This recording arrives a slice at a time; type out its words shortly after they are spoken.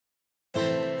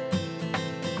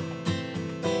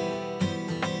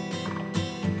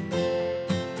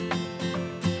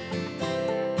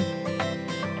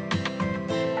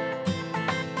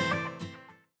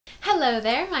Hello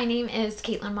there, my name is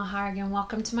Caitlin Maharg and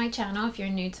welcome to my channel. If you're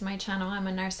new to my channel, I'm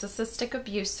a narcissistic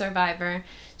abuse survivor.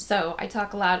 So I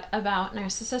talk a lot about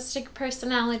narcissistic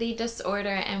personality disorder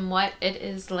and what it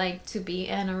is like to be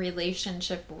in a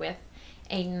relationship with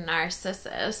a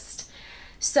narcissist.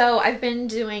 So I've been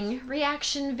doing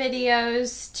reaction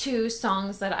videos to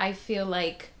songs that I feel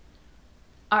like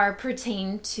are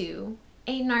pertain to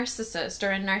a narcissist or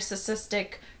a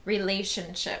narcissistic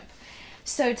relationship.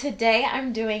 So today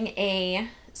I'm doing a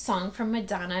song from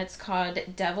Madonna. It's called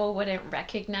Devil Wouldn't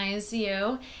Recognize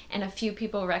You, and a few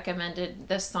people recommended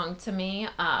this song to me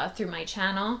through my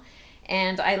channel,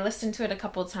 and I listened to it a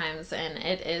couple times, and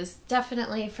it is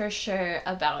definitely for sure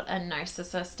about a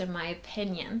narcissist in my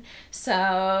opinion.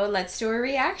 So let's do a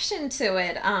reaction to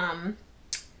it.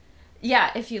 Yeah,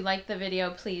 if you like the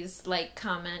video, please like,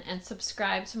 comment, and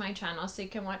subscribe to my channel so you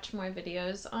can watch more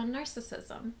videos on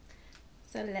narcissism.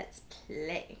 So let's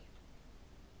play.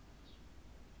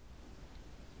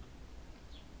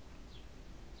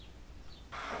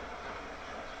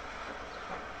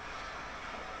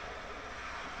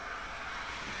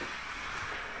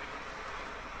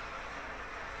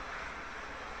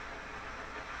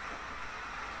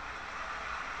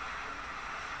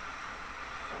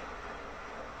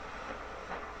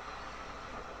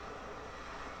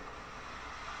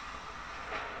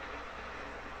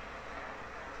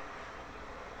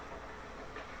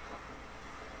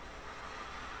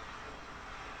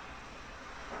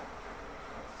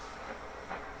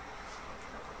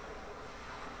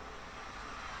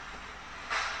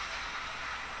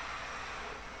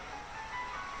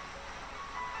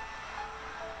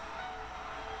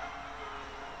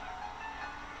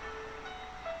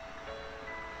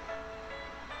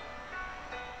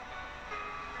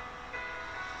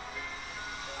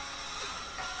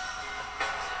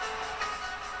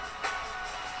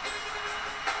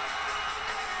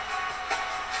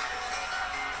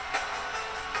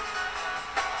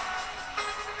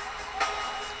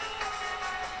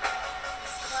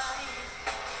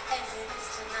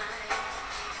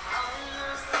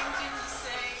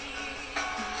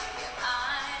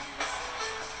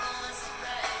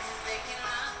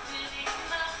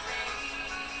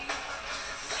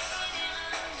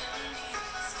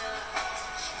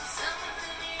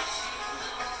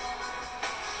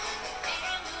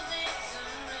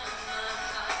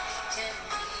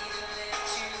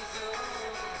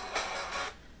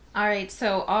 Alright,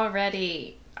 so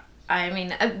already, I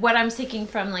mean, what I'm taking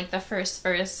from like the first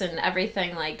verse and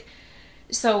everything, like,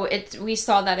 so we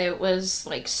saw that it was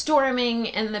like storming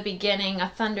in the beginning, a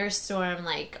thunderstorm,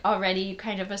 like already you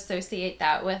kind of associate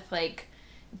that with like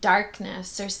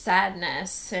darkness or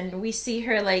sadness, and we see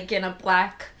her like in a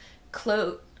black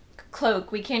cloak,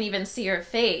 we can't even see her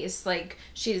face, like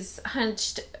she's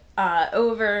hunched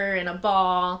over in a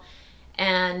ball,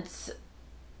 and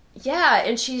yeah,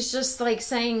 and she's just like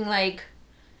saying like,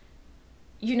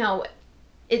 you know,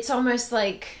 it's almost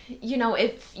like, you know,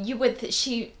 if you would,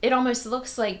 it almost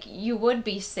looks like you would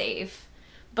be safe,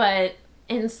 but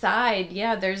inside,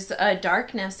 yeah, there's a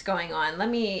darkness going on.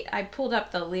 I pulled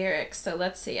up the lyrics, so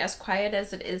let's see. As quiet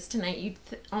as it is tonight, you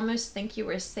almost think you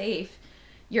were safe.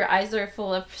 Your eyes are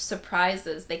full of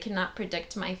surprises. They cannot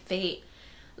predict my fate.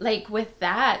 Like with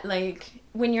that, like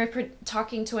when you're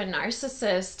talking to a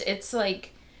narcissist, it's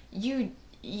like, you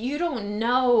don't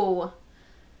know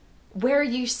where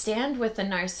you stand with a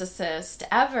narcissist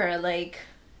ever, like,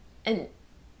 and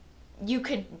you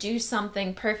could do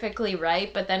something perfectly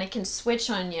right, but then it can switch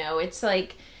on you. It's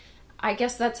like, I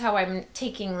guess that's how I'm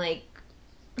taking, like,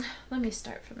 let me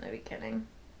start from the beginning.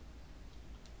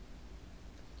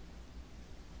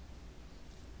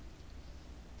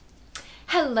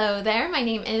 Hello there, my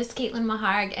name is Caitlin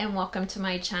Maharg and welcome to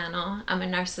my channel. I'm a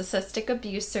narcissistic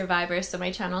abuse survivor, so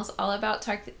my channel is all about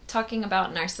talking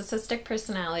about narcissistic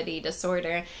personality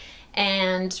disorder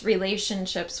and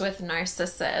relationships with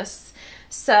narcissists.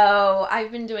 So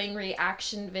I've been doing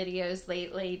reaction videos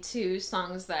lately to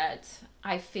songs that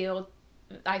I feel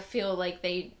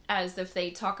like as if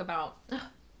they talk about...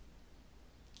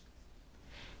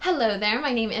 Hello there,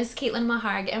 my name is Caitlin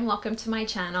Maharg and welcome to my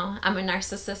channel. I'm a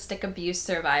narcissistic abuse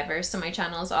survivor, so my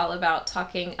channel is all about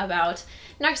talking about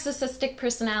narcissistic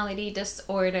personality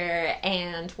disorder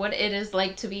and what it is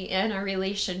like to be in a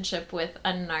relationship with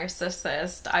a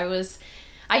narcissist.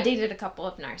 I dated a couple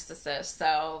of narcissists,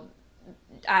 so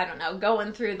I don't know,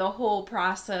 going through the whole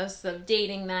process of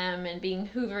dating them and being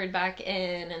hoovered back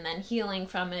in and then healing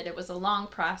from it. It was a long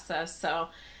process, so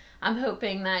I'm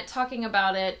hoping that talking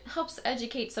about it helps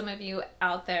educate some of you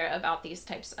out there about these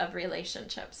types of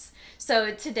relationships.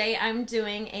 So today I'm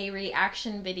doing a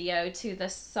reaction video to the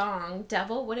song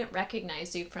Devil Wouldn't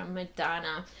Recognize You from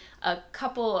Madonna. A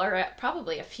couple, or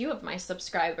probably a few of my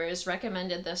subscribers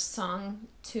recommended this song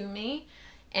to me,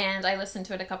 and I listened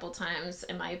to it a couple times.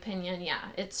 In my opinion, yeah,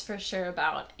 it's for sure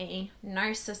about a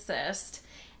narcissist.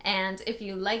 And if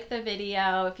you like the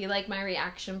video, if you like my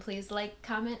reaction, please like,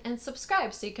 comment, and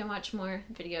subscribe so you can watch more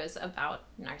videos about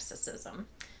narcissism.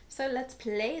 So let's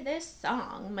play this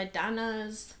song,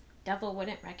 Madonna's Devil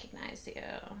Wouldn't Recognize You.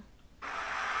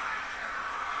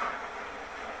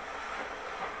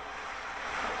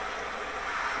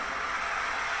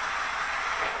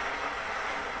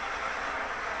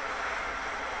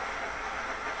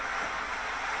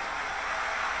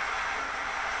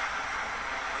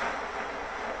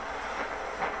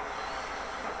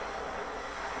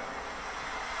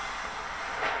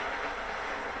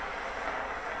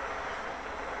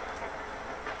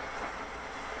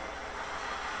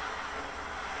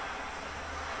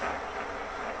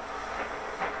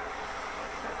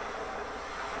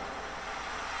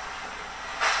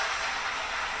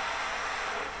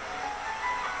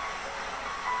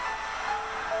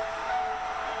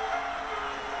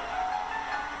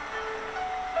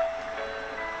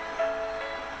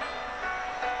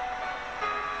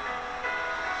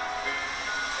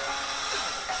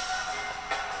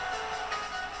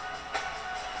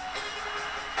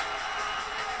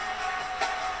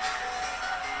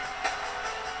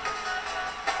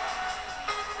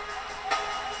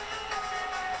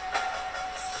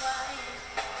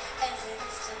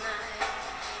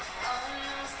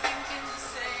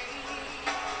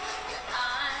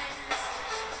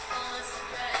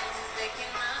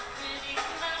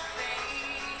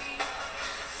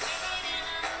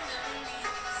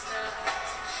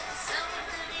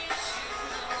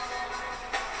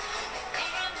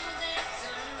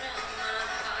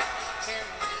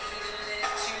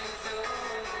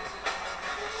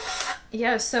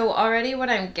 Yeah, so already what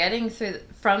I'm getting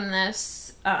from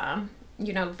this,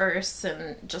 verse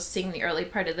and just seeing the early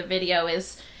part of the video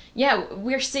is, yeah,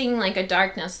 we're seeing like a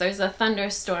darkness. There's a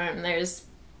thunderstorm.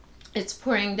 It's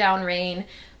pouring down rain.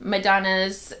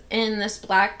 Madonna's in this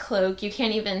black cloak. You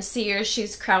can't even see her.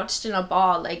 She's crouched in a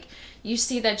ball. Like, you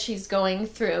see that she's going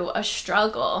through a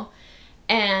struggle.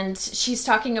 And she's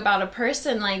talking about a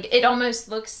person, like, it almost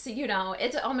looks,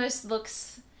 it almost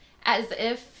looks as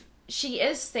if she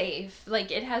is safe.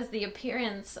 Like, it has the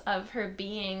appearance of her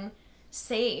being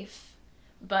safe,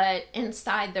 but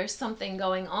inside there's something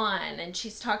going on. And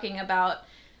she's talking about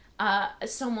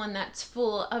someone that's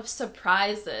full of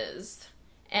surprises,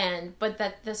 but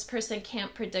that this person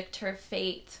can't predict her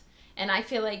fate. And I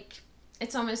feel like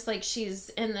it's almost like she's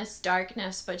in this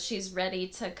darkness, but she's ready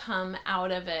to come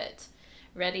out of it,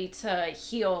 ready to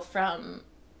heal from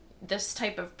this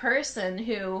type of person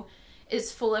who is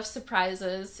full of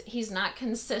surprises. He's not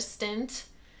consistent.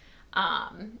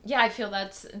 I feel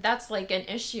that's like an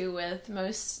issue with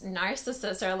most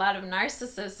narcissists, or a lot of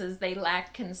narcissists, is they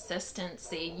lack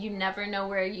consistency. You never know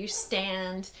where you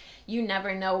stand. You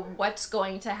never know what's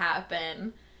going to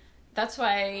happen. That's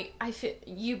why I feel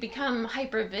you become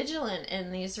hypervigilant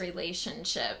in these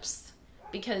relationships,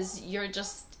 because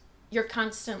you're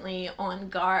constantly on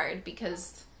guard,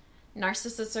 because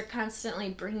narcissists are constantly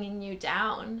bringing you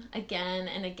down again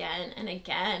and again and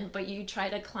again, but you try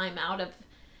to climb out of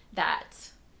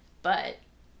that. But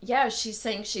yeah, she's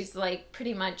saying she's like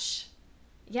pretty much,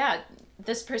 yeah,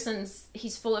 this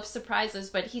he's full of surprises,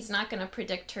 but he's not going to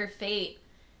predict her fate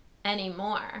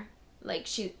anymore. Like,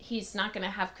 he's not going to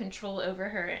have control over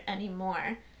her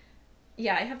anymore.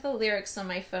 Yeah, I have the lyrics on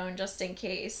my phone just in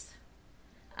case.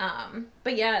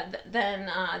 But yeah, then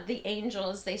the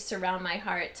angels, they surround my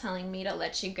heart, telling me to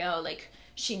let you go. Like,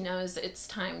 she knows it's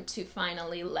time to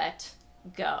finally let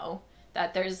go.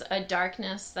 That there's a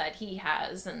darkness that he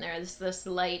has, and there's this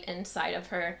light inside of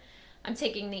her. I'm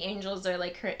taking the angels are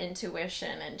like her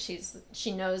intuition, and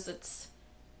she knows it's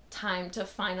time to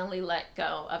finally let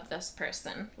go of this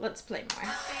person. Let's play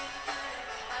more.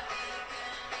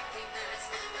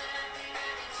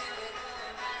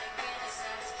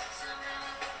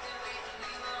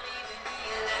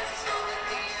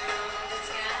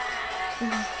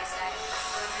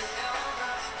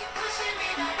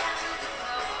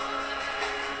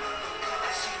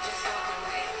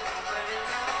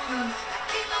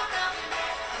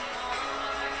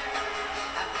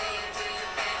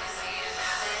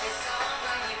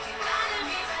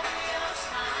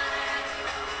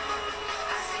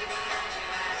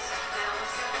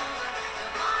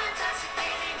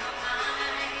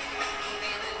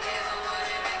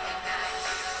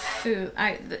 Ooh,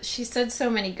 she said so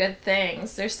many good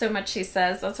things. There's so much she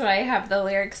says. That's why I have the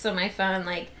lyrics on my phone.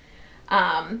 Like,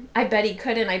 I bet he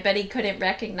couldn't. I bet he couldn't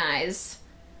recognize.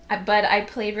 But I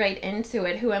played right into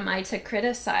it. Who am I to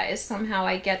criticize? Somehow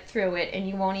I get through it, and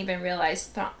you won't even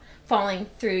realize falling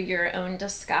through your own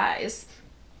disguise.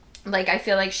 Like, I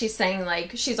feel like she's saying,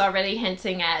 like, she's already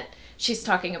hinting at, she's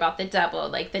talking about the devil.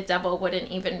 Like, the devil wouldn't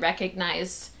even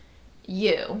recognize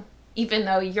you, even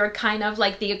though you're kind of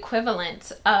like the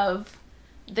equivalent of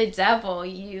the devil.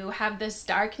 You have this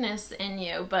darkness in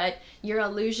you, but your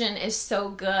illusion is so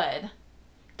good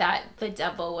that the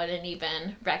devil wouldn't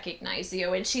even recognize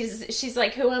you. And she's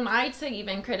like, who am I to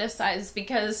even criticize?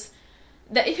 Because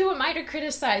who am I to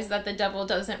criticize that the devil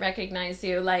doesn't recognize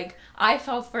you? Like, I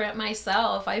fell for it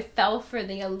myself. I fell for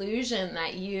the illusion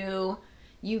that you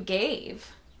gave.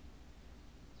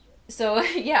 So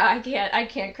yeah, I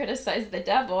can't criticize the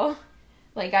devil.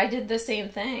 Like, I did the same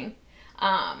thing.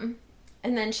 And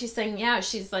then she's saying, yeah,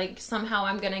 she's like, somehow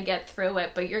I'm gonna get through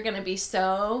it, but you're gonna be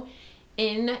so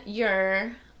in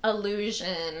your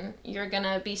illusion, you're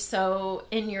gonna be so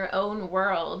in your own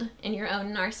world, in your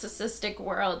own narcissistic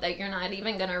world, that you're not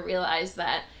even gonna realize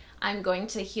that I'm going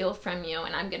to heal from you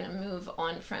and I'm gonna move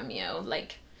on from you.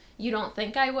 Like, you don't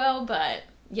think I will, but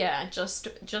yeah, just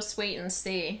wait and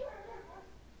see.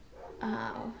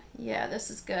 Oh, yeah,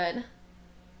 this is good.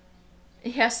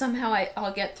 Yeah, somehow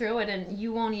I'll get through it and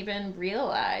you won't even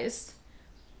realize.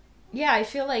 Yeah, I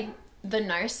feel like the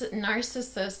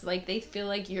narcissists, like, they feel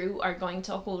like you are going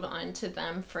to hold on to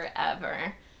them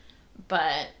forever.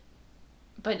 But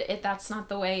that's not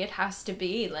the way it has to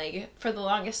be. Like, for the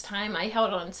longest time, I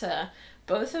held on to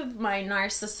both of my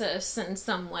narcissists in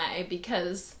some way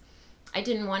because I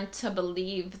didn't want to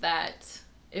believe that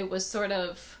it was sort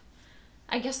of,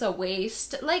 I guess, a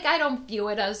waste. Like, I don't view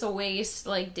it as a waste,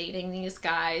 like, dating these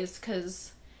guys,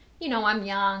 because, you know, I'm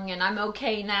young and I'm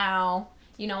okay now.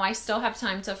 You know, I still have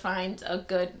time to find a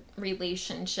good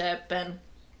relationship,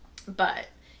 but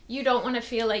you don't want to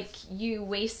feel like you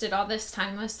wasted all this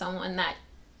time with someone that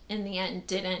in the end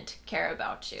didn't care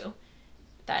about you.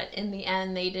 That in the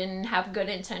end they didn't have good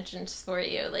intentions for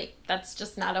you. Like, that's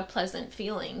just not a pleasant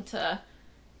feeling, to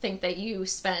think that you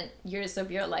spent years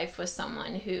of your life with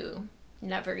someone who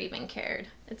never even cared.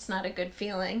 It's not a good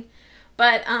feeling.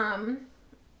 But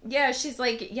yeah, she's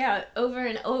like, yeah, over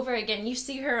and over again. You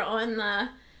see her on the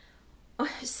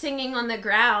singing on the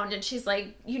ground, and she's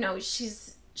like, you know,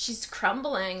 she's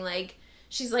crumbling. Like,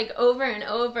 she's like, over and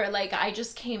over, like, I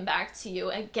just came back to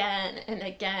you again and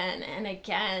again and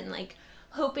again, like,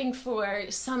 hoping for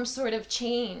some sort of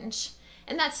change.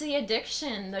 And that's the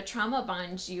addiction, the trauma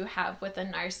bond you have with a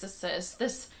narcissist.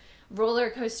 This roller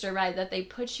coaster ride that they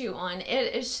put you on,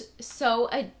 it is so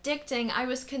addicting. I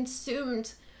was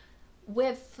consumed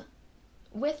with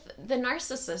the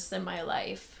narcissists in my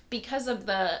life because of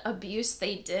the abuse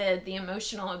they did, the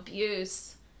emotional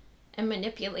abuse and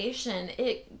manipulation.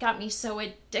 It got me so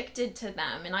addicted to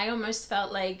them, and I almost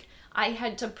felt like I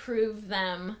had to prove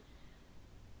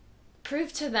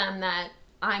to them that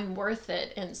I'm worth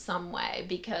it in some way,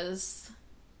 because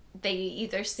they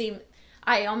either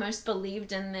I almost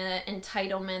believed in the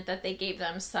entitlement that they gave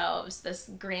themselves, this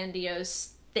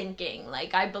grandiose thinking.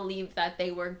 Like, I believed that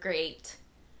they were great,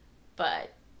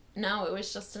 but no, it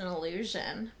was just an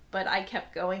illusion. But I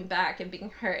kept going back and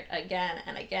being hurt again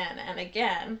and again and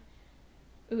again.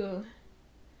 Ooh.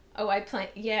 Oh,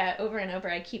 yeah, over and over,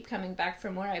 I keep coming back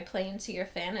for more. I play into your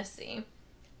fantasy.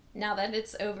 Now that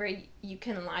it's over, you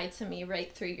can lie to me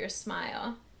right through your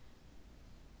smile.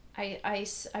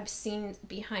 I've seen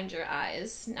behind your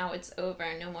eyes. Now it's over.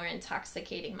 No more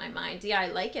intoxicating my mind. Yeah, I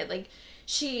like it. Like,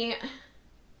 she's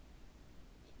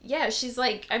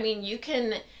like, I mean, you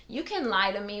can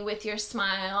lie to me with your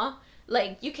smile.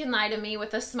 Like, you can lie to me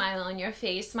with a smile on your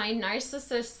face. My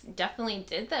narcissist definitely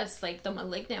did this. Like, the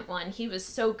malignant one, he was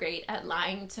so great at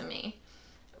lying to me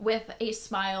with a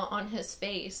smile on his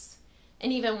face.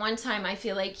 And even one time, I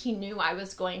feel like he knew I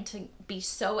was going to be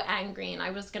so angry and I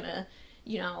was going to,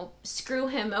 you know, screw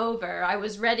him over. I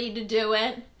was ready to do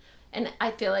it. And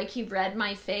I feel like he read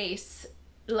my face.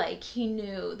 Like, he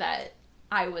knew that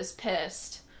I was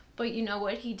pissed. But you know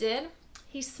what he did?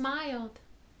 He smiled.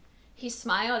 He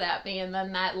smiled at me, and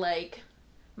then that, like,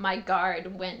 my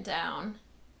guard went down.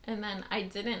 And then I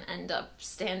didn't end up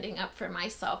standing up for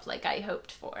myself like I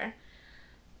hoped for.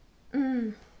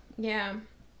 Yeah.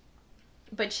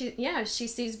 But she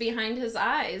sees behind his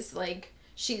eyes. Like,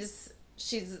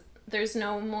 there's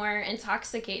no more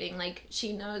intoxicating. Like,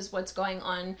 she knows what's going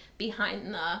on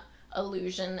behind the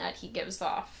illusion that he gives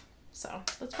off. So,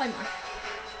 let's play more.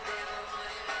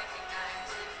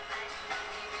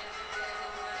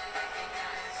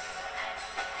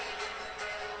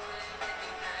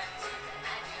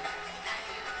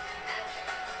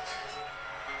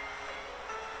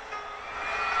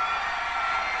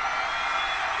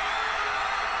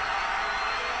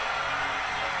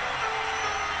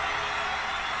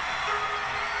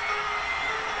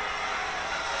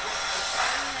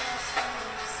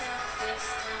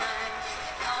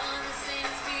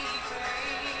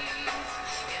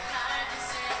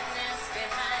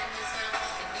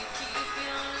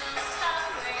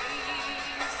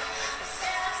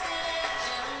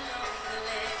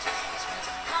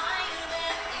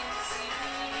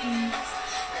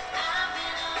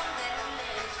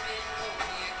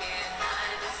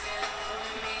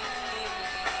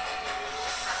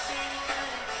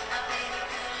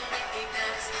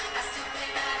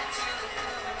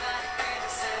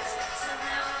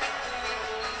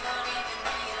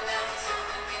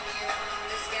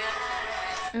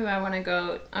 Oh, I want to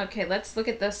go. Okay, let's look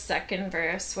at the second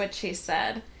verse, what she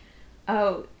said.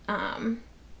 Oh,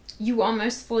 you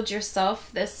almost fooled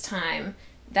yourself this time.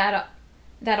 That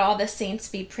all the saints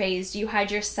be praised. You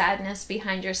hide your sadness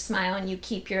behind your smile, and you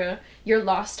keep your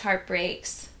lost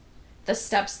heartbreaks. The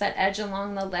steps that edge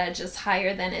along the ledge is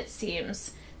higher than it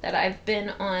seems. That I've been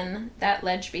on that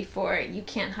ledge before. You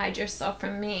can't hide yourself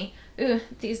from me. Ooh,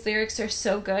 these lyrics are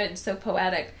so good, so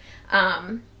poetic.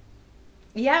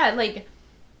 Yeah, like,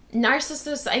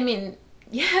 narcissists, I mean,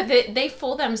 yeah, they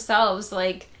fool themselves.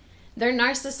 Like, their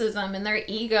narcissism and their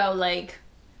ego, like,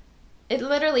 it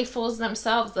literally fools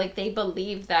themselves. Like, they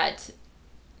believe that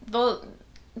they'll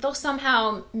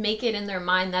somehow make it in their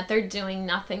mind that they're doing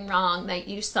nothing wrong, that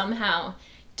you somehow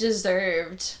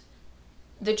deserved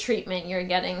the treatment you're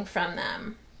getting from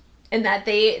them, and that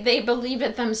they believe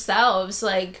it themselves.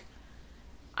 Like,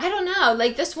 I don't know,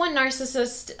 like, this one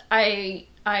narcissist I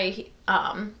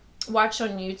watch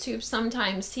on YouTube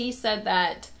sometimes, he said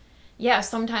that, yeah,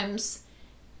 sometimes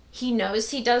he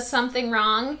knows he does something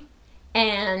wrong,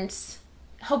 and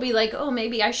he'll be like, oh,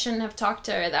 maybe I shouldn't have talked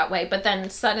to her that way. But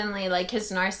then suddenly, like,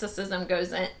 his narcissism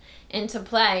goes into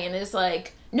play and is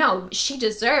like, no, she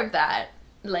deserved that.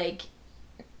 Like,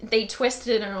 they twist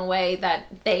it in a way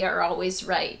that they are always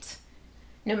right,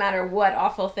 no matter what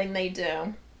awful thing they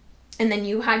do. And then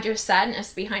you hide your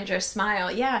sadness behind your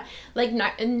smile. Yeah, like,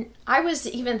 and I was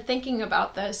even thinking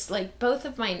about this, like, both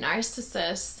of my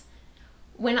narcissists,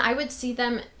 when I would see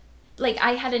them, like,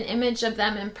 I had an image of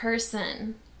them in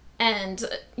person, and,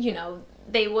 you know,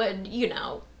 they would, you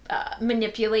know,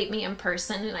 manipulate me in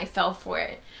person, and I fell for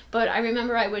it. But I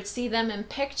remember I would see them in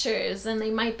pictures, and they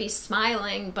might be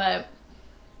smiling, but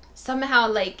somehow,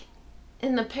 like,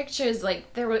 in the pictures, like,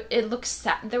 it looked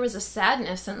sad. There was a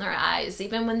sadness in their eyes,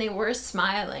 even when they were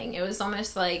smiling. It was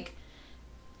almost like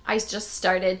I just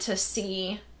started to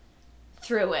see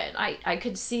through it. I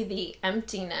could see the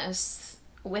emptiness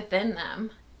within them.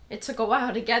 It took a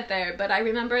while to get there, but I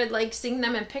remember, like, seeing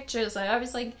them in pictures. I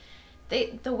was like,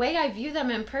 the way I view them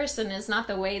in person is not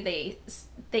the way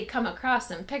they come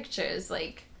across in pictures.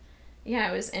 Like,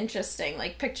 yeah, it was interesting.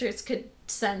 Like, pictures could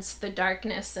sense the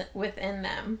darkness within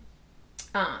them.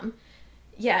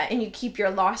 Yeah, and you keep your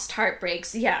lost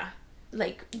heartbreaks. Yeah,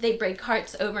 like, they break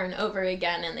hearts over and over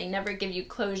again, and they never give you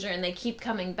closure, and they keep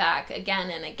coming back again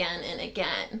and again and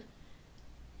again.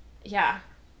 Yeah,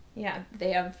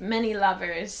 they have many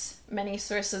lovers, many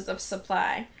sources of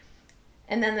supply.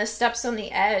 And then the steps on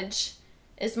the edge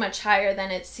is much higher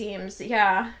than it seems.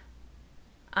 Yeah.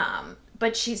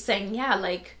 But she's saying, yeah,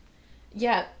 like,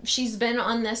 yeah, she's been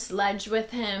on this ledge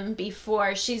with him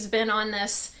before. She's been on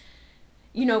this,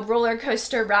 you know, roller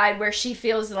coaster ride where she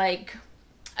feels like,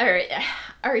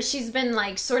 or she's been,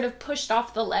 like, sort of pushed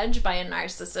off the ledge by a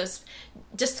narcissist,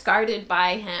 discarded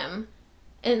by him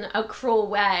in a cruel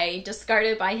way,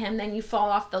 discarded by him. Then you fall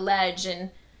off the ledge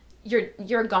and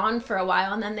you're gone for a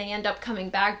while, and then they end up coming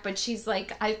back. But she's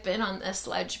like, I've been on this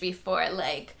ledge before.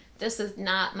 Like, this is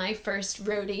not my first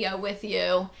rodeo with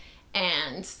you,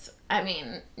 and I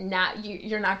mean,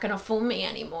 you're not gonna fool me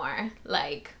anymore.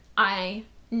 Like, I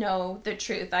know the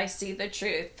truth. I see the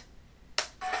truth.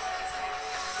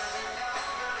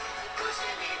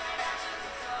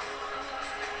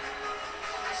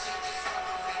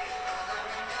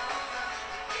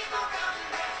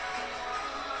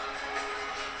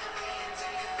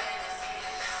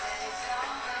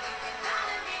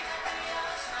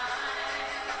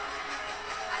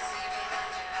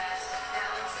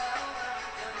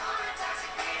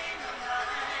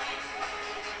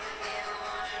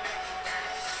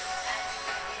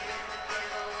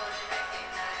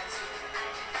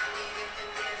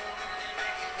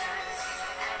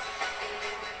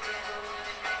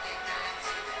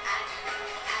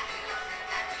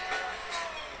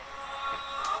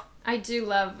 I do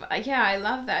love, yeah, I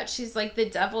love that. She's like, the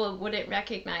devil wouldn't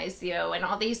recognize you, and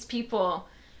all these people,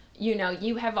 you know,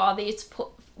 you have all these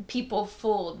people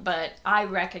fooled, but I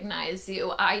recognize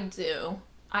you. I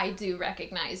do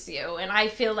recognize you, and I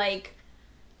feel like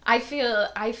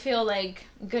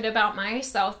good about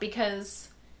myself, because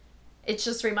it's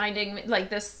just reminding me, like,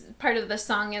 this part of the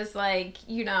song is like,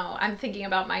 you know, I'm thinking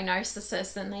about my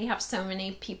narcissist, and they have so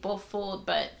many people fooled,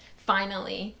 but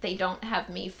finally they don't have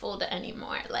me fooled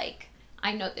anymore. Like,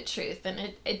 I know the truth,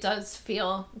 and it does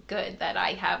feel good that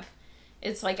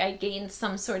it's like I gained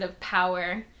some sort of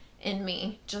power in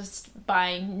me just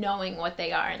by knowing what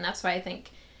they are. And that's why I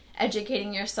think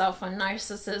educating yourself on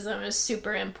narcissism is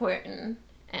super important,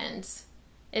 and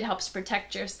it helps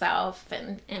protect yourself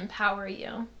and empower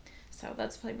you. So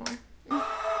let's play more.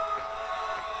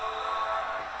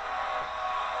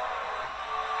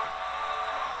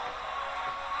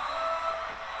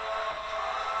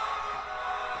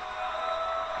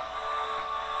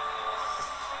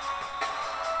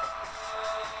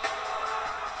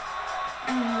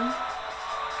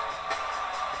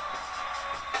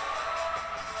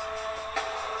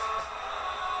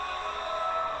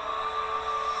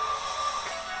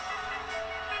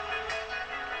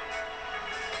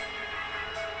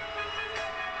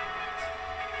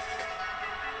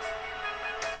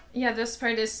 Yeah, this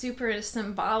part is super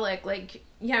symbolic. Like,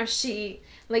 yeah, she,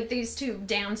 like, these two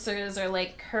dancers are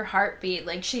like her heartbeat.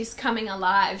 Like, she's coming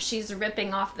alive. She's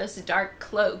ripping off this dark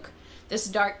cloak, this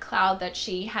dark cloud that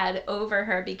she had over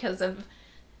her because of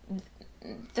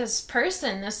this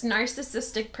person, this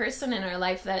narcissistic person in her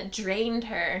life that drained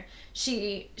her.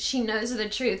 She knows the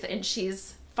truth, and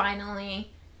she's finally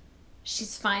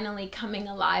coming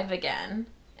alive again,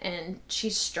 and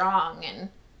she's strong. And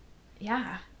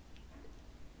yeah.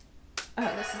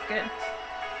 Oh, this is good.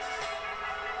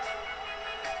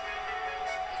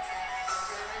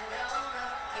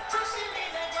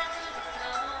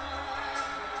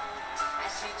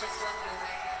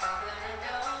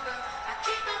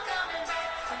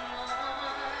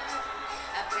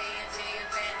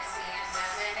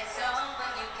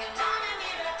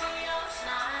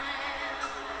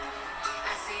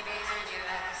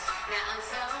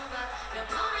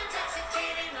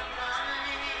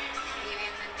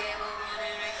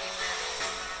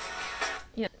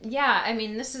 Yeah, I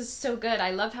mean, this is so good.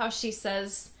 I love how she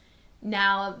says,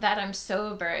 now that I'm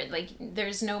sober, like,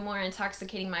 there's no more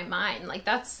intoxicating my mind. Like,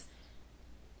 that's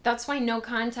why no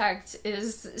contact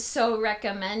is so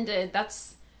recommended.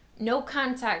 That's no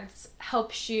contact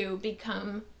helps you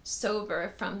become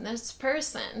sober from this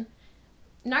person.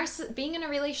 Being in a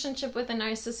relationship with a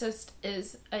narcissist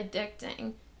is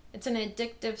addicting. It's an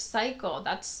addictive cycle.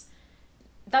 That's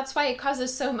why it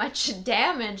causes so much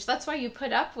damage. That's why you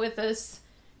put up with this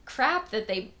crap that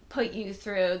they put you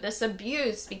through, this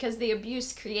abuse, because the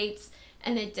abuse creates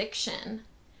an addiction.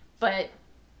 But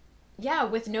yeah,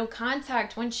 with no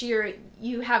contact, once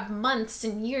you have months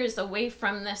and years away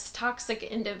from this toxic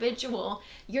individual,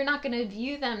 you're not going to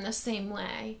view them the same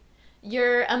way.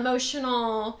 Your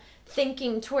emotional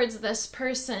thinking towards this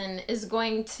person is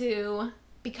going to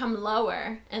become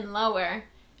lower and lower,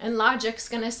 and logic's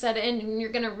going to set in, and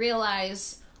you're going to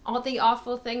realize all the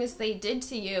awful things they did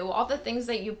to you, all the things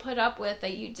that you put up with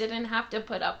that you didn't have to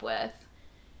put up with.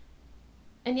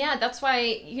 And yeah, that's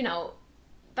why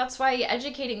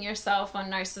educating yourself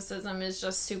on narcissism is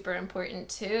just super important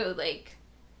too. Like,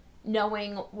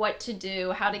 knowing what to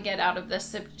do, how to get out of this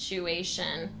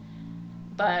situation.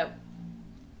 But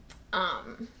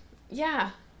yeah,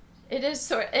 it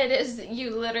is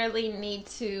you literally need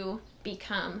to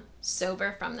become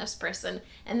sober from this person.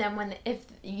 And then if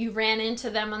you ran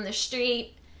into them on the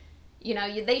street,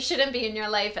 they shouldn't be in your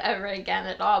life ever again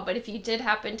at all. But if you did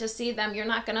happen to see them, you're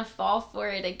not going to fall for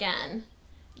it again.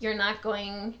 You're not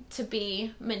going to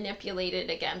be manipulated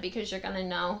again, because you're going to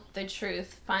know the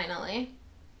truth finally.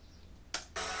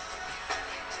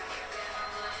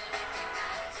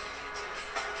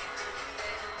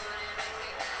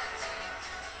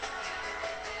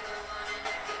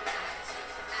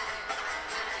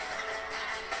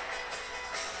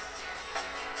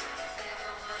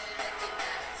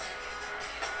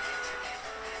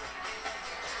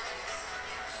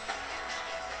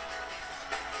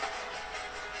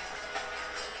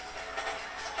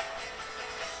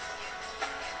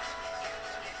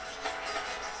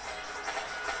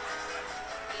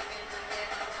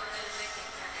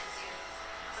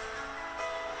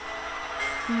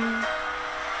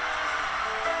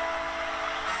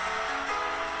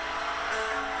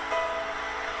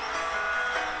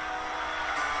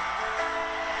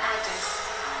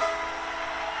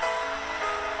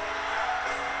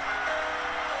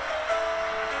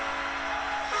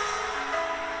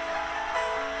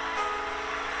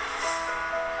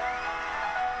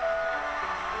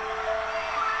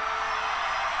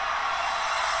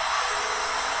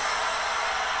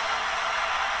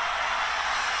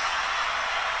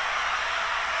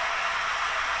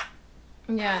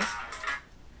 Yeah.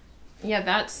 Yeah,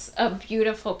 that's a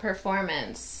beautiful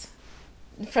performance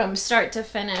from start to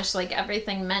finish. Like,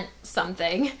 everything meant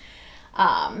something.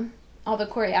 All the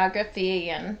choreography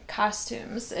and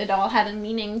costumes, it all had a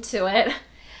meaning to it.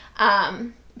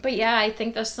 But yeah, I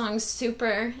think the song's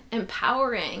super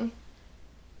empowering.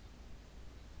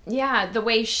 Yeah, the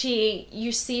way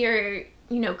you see her,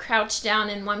 crouched down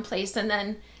in one place, and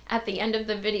then at the end of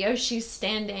the video, she's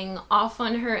standing off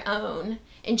on her own,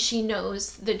 and she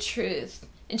knows the truth.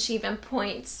 And she even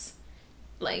points,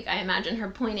 like, I imagine her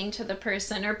pointing to the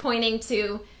person, or pointing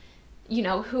to,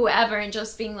 whoever, and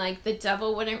just being like, the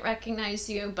devil wouldn't recognize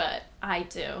you, but I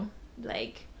do.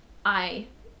 Like, I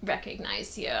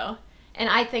recognize you. And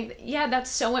I think, yeah, that's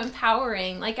so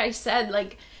empowering. Like I said,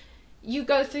 like, you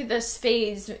go through this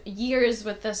phase, years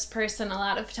with this person a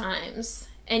lot of times,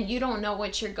 and you don't know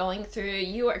what you're going through.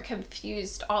 You are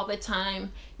confused all the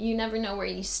time. You never know where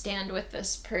you stand with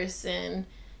this person.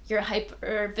 You're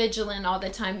hyper vigilant all the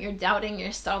time. You're doubting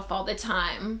yourself all the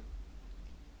time.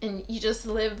 and you just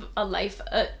live a life,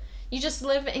 you just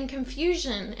live in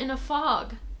confusion, in a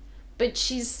fog. But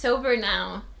she's sober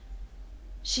now.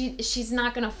 She's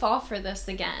not going to fall for this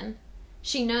again.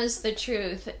 She knows the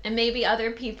truth. And maybe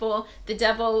other people, the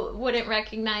devil wouldn't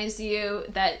recognize you,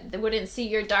 that they wouldn't see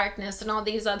your darkness, and all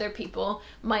these other people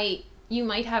you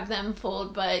might have them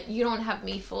fooled, but you don't have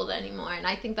me fooled anymore. And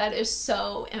I think that is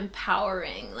so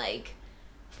empowering, like,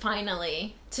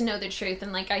 finally, to know the truth.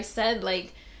 And like I said,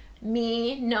 like,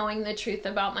 me knowing the truth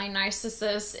about my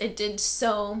narcissist, it did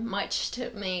so much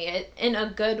to me. In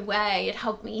a good way, it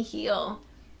helped me heal.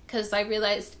 Because I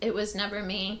realized it was never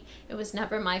me. It was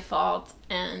never my fault.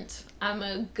 And I'm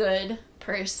a good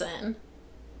person.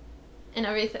 And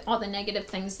everything, all the negative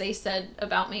things they said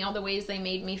about me, all the ways they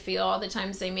made me feel, all the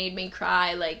times they made me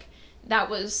cry, like, that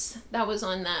was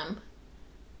on them.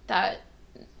 That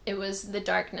it was the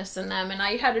darkness in them. And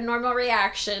I had a normal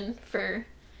reaction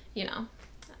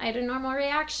I had a normal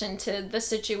reaction to the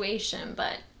situation.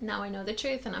 But now I know the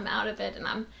truth, and I'm out of it, and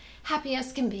I'm happy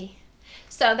as can be.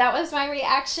 So that was my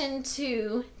reaction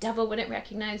to Devil Wouldn't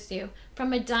Recognize You from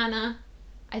Madonna.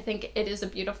 I think it is a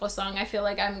beautiful song. I feel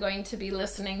like I'm going to be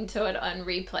listening to it on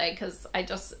replay because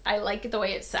I like the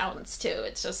way it sounds too.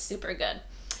 It's just super good.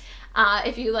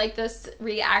 If you like this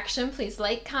reaction, please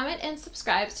like, comment, and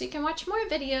subscribe so you can watch more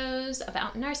videos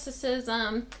about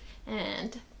narcissism.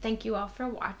 And thank you all for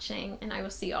watching, and I will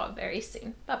see you all very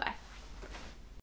soon. Bye-bye.